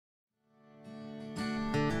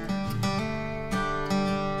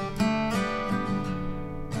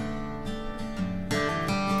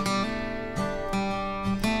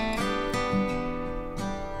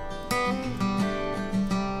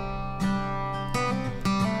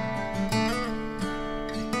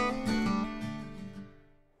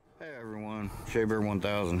Shaber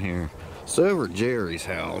 1000 here. So over at Jerry's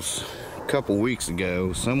house, a couple weeks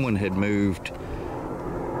ago, someone had moved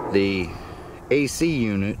the AC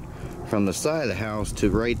unit from the side of the house to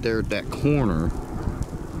right there at that corner.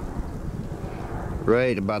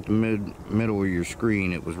 Right about the middle of your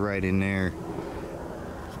screen, it was right in there.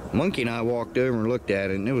 Monkey and I walked over and looked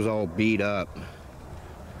at it, and it was all beat up.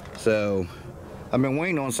 So I've been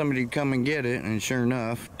waiting on somebody to come and get it, and sure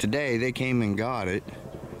enough, today they came and got it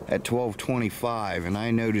at 12:25, and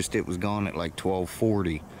I noticed it was gone at like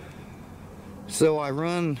 12:40. So I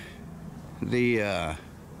run the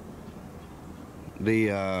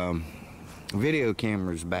video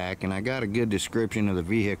cameras back, and I got a good description of the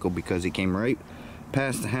vehicle because he came right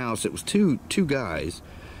past the house. It was two guys,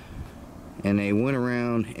 and they went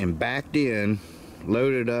around and backed in,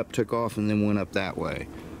 loaded up, took off, and then went up that way.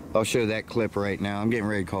 I'll show that clip right now. I'm getting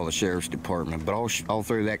ready to call the sheriff's department, but I'll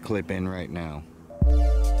throw that clip in right now.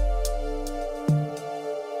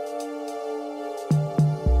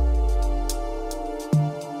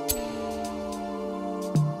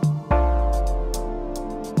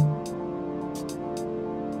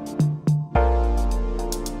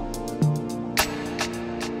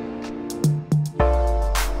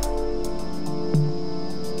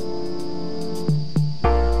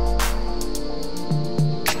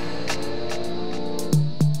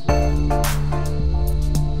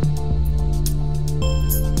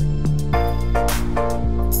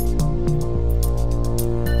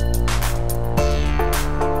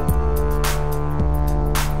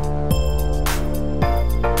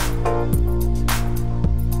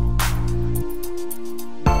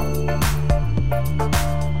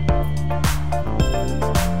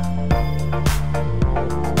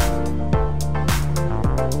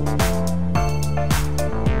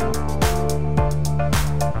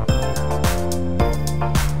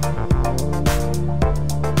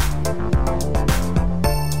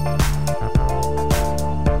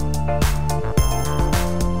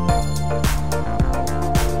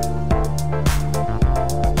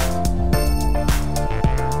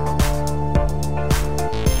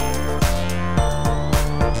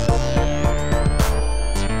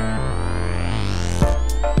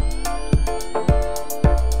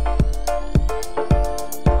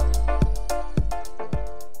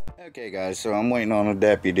 Okay guys, so I'm waiting on a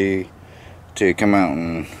deputy to come out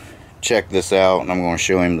and check this out, and I'm going to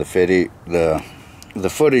show him the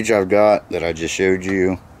footage I've got that I just showed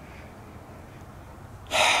you.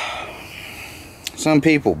 Some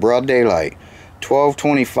people, broad daylight,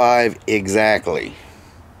 12:25 exactly,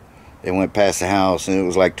 they went past the house, and it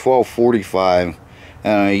was like 12:45.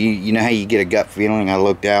 You know how you get a gut feeling? I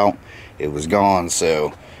looked out, it was gone,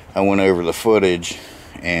 so I went over the footage,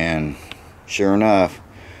 and sure enough,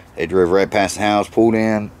 they drove right past the house, pulled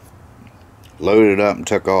in, loaded up, and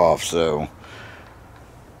took off. So,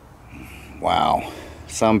 wow.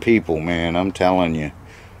 Some people, man, I'm telling you.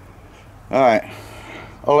 Alright,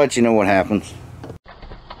 I'll let you know what happens.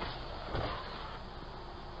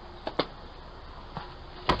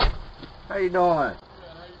 How you doing? Good, how you doing?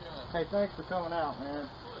 Hey, thanks for coming out, man. Good,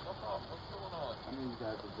 no problem. What's going on? I knew you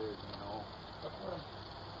guys were busy and all.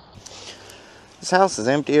 This house is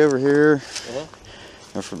empty over here.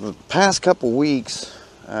 And for the past couple weeks,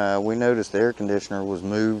 we noticed the air conditioner was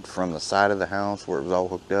moved from the side of the house where it was all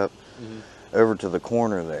hooked up over to the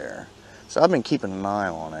corner there. So I've been keeping an eye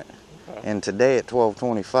on it. Okay. And today at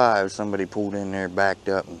 12:25, somebody pulled in there, backed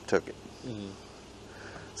up, and took it.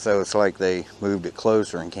 So it's like they moved it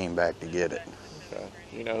closer and came back to get it. Okay.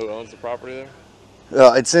 Do you know who owns the property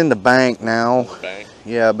there? It's in the bank now. The bank?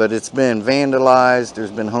 Yeah, but it's been vandalized.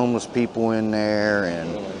 There's been homeless people in there,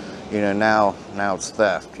 and you know, now it's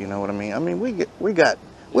theft. You know what I mean? I mean, we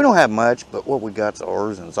don't have much, but what we got's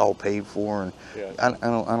ours, and it's all paid for. And yeah. I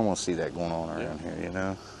don't want to see that going on around here. You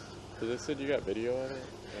know. So they said you got video of it?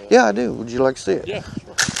 Yeah, I do. Would you like to see it? Yeah.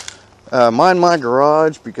 Sure. Mind my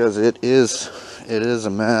garage because it is a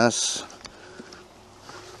mess.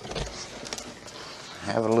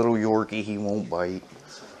 Have a little Yorkie. He won't bite.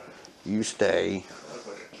 You stay.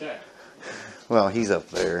 Well, he's up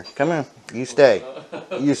there. Come here. You stay.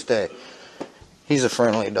 You stay. He's a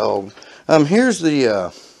friendly dog. Here's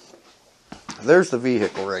the there's the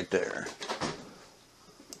vehicle right there.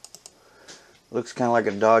 Looks kind of like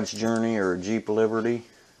a Dodge Journey or a Jeep Liberty.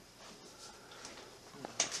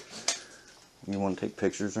 You want to take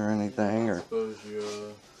pictures or anything, or? I suppose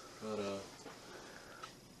you gotta.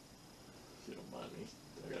 If you don't mind me,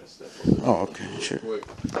 I gotta step over. Oh, okay, sure. Quick.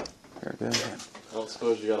 Very good. I don't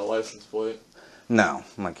suppose you got a license plate? No,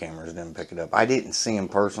 my cameras didn't pick it up. I didn't see him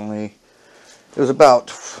personally. It was about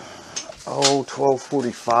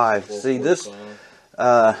 12:45. See this?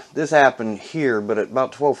 This happened here, but at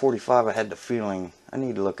about 12:45, I had the feeling I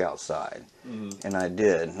need to look outside, and I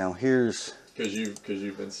did. Now here's because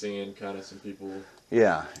you've been seeing kind of some people.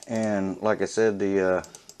 Yeah, and like I said, the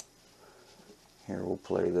here we'll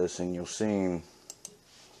play this, and you'll see him.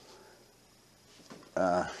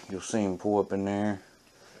 You'll see him pull up in there.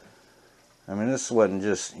 I mean, this wasn't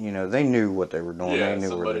just, you know, they knew what they were doing. Yeah, they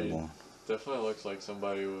knew where they were going. Definitely looks like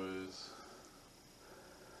somebody was.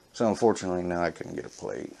 So unfortunately, now I couldn't get a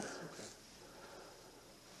plate. Okay.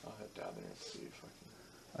 I'll head down there and see if I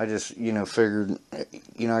can. I just, you know, figured,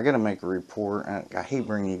 you know, I got to make a report. I hate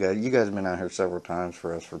bringing you guys. You guys have been out here several times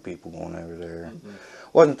for us, for people going over there.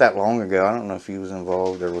 Wasn't that long ago. I don't know if he was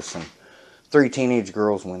involved. There was some 3 teenage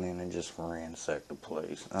girls went in and just ransacked the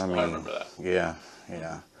place. I mean, I remember that. Yeah,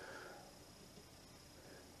 yeah.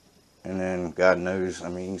 And then God knows, I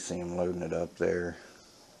mean, you see him loading it up there.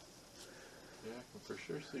 Yeah, I can for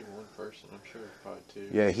sure see one person. I'm sure probably 2.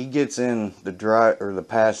 Yeah, he gets in the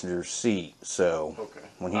passenger seat. So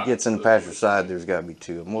when he gets in the passenger side, there's got to be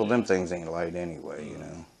 2 of them. Well, them things ain't light anyway, you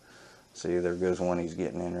know. See, there goes one he's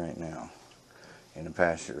getting in right now, in the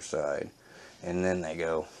passenger side, and then they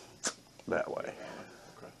go that way.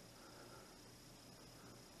 Okay.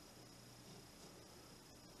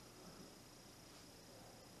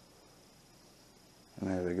 And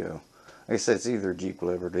there they go. Like I said, it's either Jeep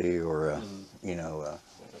Liberty or, you know...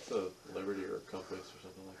 That's a Liberty or a Compass or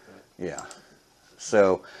something like that. Yeah.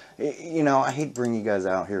 So, you know, I hate to bring you guys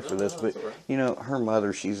out here for this, but, right. you know, her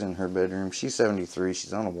mother, she's in her bedroom. She's 73.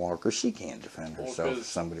 She's on a walker. She can't defend herself if 'cause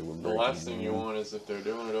somebody would the break last in. thing you want is if they're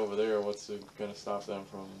doing it over there, what's going to stop them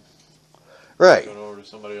from Right. going over to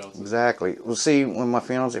somebody else? Exactly. Well, see, when my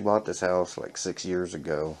fiance bought this house like 6 years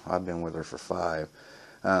ago, I've been with her for 5.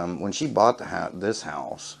 When she bought this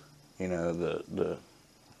house, you know, the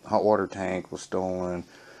hot water tank was stolen,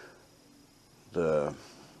 the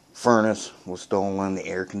furnace was stolen, the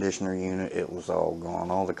air conditioner unit, it was all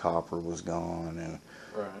gone, all the copper was gone, and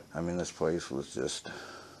I mean, this place was just,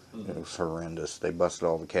 it was horrendous. They busted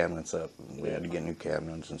all the cabinets up, and we had to get new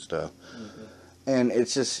cabinets and stuff. And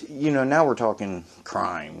it's just, you know, now we're talking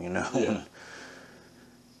crime, you know. Yeah.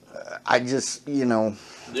 I just, you know,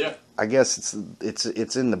 Yeah. I guess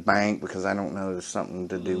it's in the bank because I don't know, there's something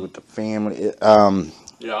to do with the family.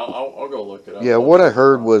 Yeah, I'll go look it up. Yeah, what I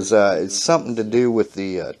heard was it's something to do with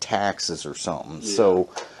the taxes or something. Yeah. So,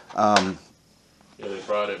 yeah, they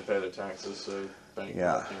probably didn't pay their taxes, so bank came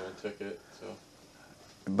and took it. So,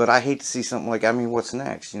 but I hate to see something like, I mean, what's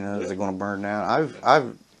next? You know, is it going to burn down?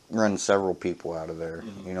 I've run several people out of there.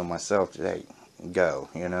 You know, myself. Hey, go.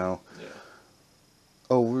 You know. Yeah.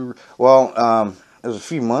 Oh, it was a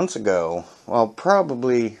few months ago. Well,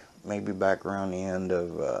 probably maybe back around the end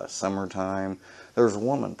of summertime. There was a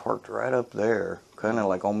woman parked right up there, kind of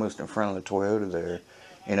like almost in front of the Toyota there,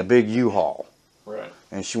 in a big U-Haul. Right.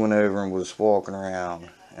 And she went over and was walking around.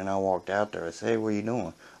 And I walked out there. I said, hey, what are you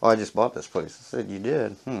doing? Oh, I just bought this place. I said, you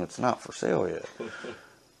did? It's not for sale yet.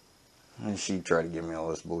 And she tried to give me all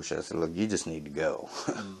this bullshit. I said, look, you just need to go.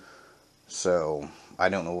 So, I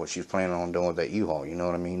don't know what she's planning on doing with that U-Haul, you know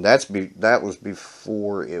what I mean? That was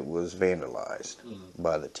before it was vandalized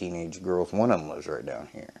by the teenage girls. One of them lives right down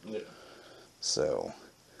here. Yeah. So,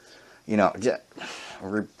 you know, a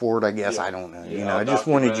report, I guess, I don't know. Yeah, you know, I just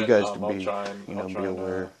wanted you guys to be, be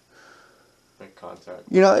aware. Make contact.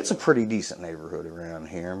 You know, it's a pretty decent neighborhood around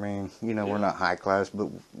here. I mean, you know, we're not high class, but,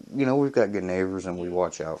 you know, we've got good neighbors and we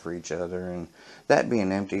watch out for each other. And that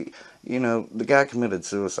being empty, you know, the guy committed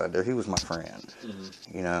suicide there. He was my friend.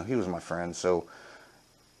 You know, he was my friend. So,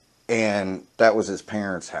 and that was his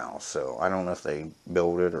parents' house. So I don't know if they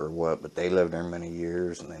built it or what, but they lived there many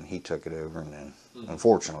years. And then he took it over. And then,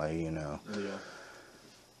 unfortunately, you know. Yeah.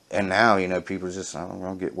 And now, you know, people just, I'm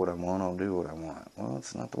going to get what I want, I'll do what I want. Well,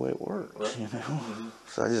 it's not the way it works, you know.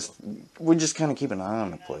 So we just kind of keep an eye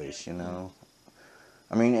on the place, you know.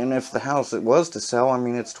 I mean, and if the house that was to sell, I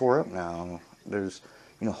mean, it's tore up now. There's,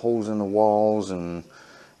 you know, holes in the walls and,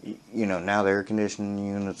 you know, now the air conditioning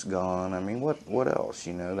unit's gone. I mean, what else,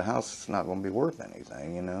 you know? The house is not going to be worth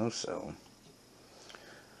anything, you know, so.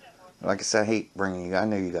 Like I said, I hate bringing you, I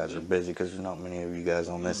know you guys are busy because there's not many of you guys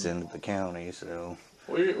on this end of the county, so.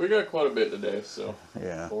 We got quite a bit today, so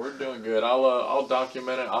yeah, but we're doing good. I'll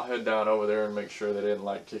document it. I'll head down over there and make sure they didn't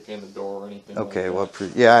like kick in the door or anything. Okay, like well,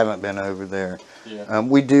 yeah, I haven't been over there. Yeah.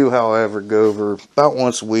 We do, however, go over about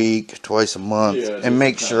once a week, twice a month, and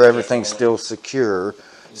make sure everything's still secure.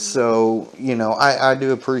 So, you know, I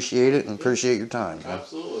do appreciate it and appreciate your time. Man.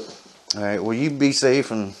 Absolutely. All right, well, you be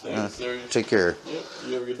safe and take care. Yep,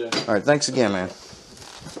 you have a good day. All right, thanks again, man.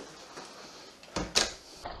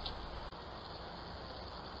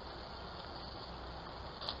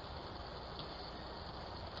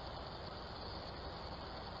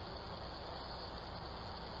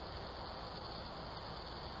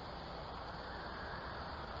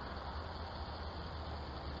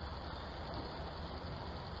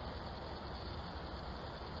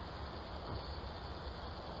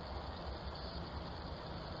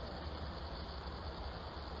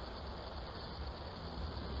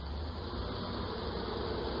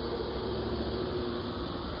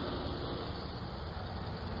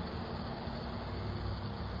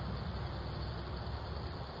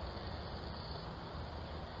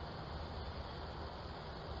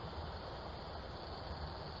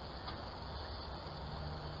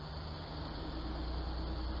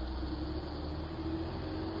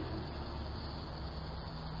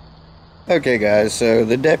 Okay guys, so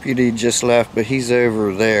the deputy just left, but he's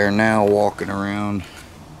over there now walking around,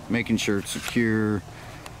 making sure it's secure,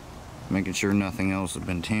 making sure nothing else has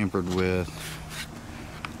been tampered with.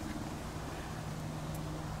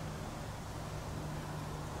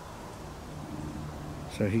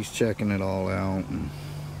 So he's checking it all out.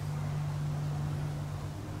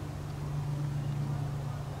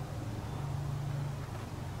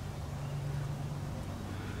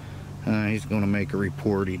 He's going to make a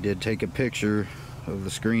report. He did take a picture of the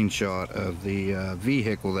screenshot of the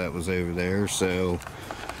vehicle that was over there. So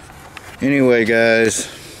anyway guys,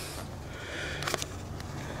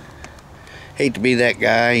 hate to be that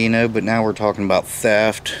guy, you know, but now we're talking about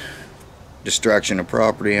theft, destruction of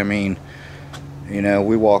property. I mean, you know,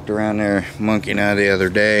 we walked around there monkeying out the other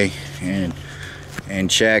day and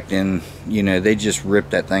checked, and you know, they just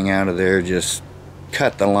ripped that thing out of there, just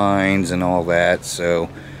cut the lines and all that. So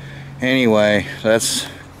anyway, that's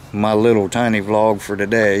my little tiny vlog for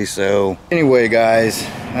today. So anyway guys,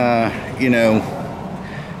 you know,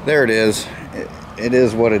 there it is. It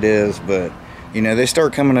is what it is. But you know, they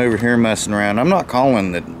start coming over here messing around. I'm not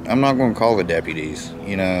going to call the deputies.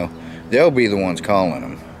 You know, they'll be the ones calling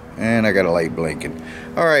them. And I got a light blinking.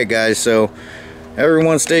 Alright guys, so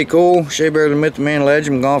everyone stay cool. Shea Bear the Myth, the Man,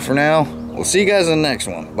 Legend. I'm gone for now. We'll see you guys in the next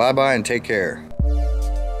one. Bye bye and take care.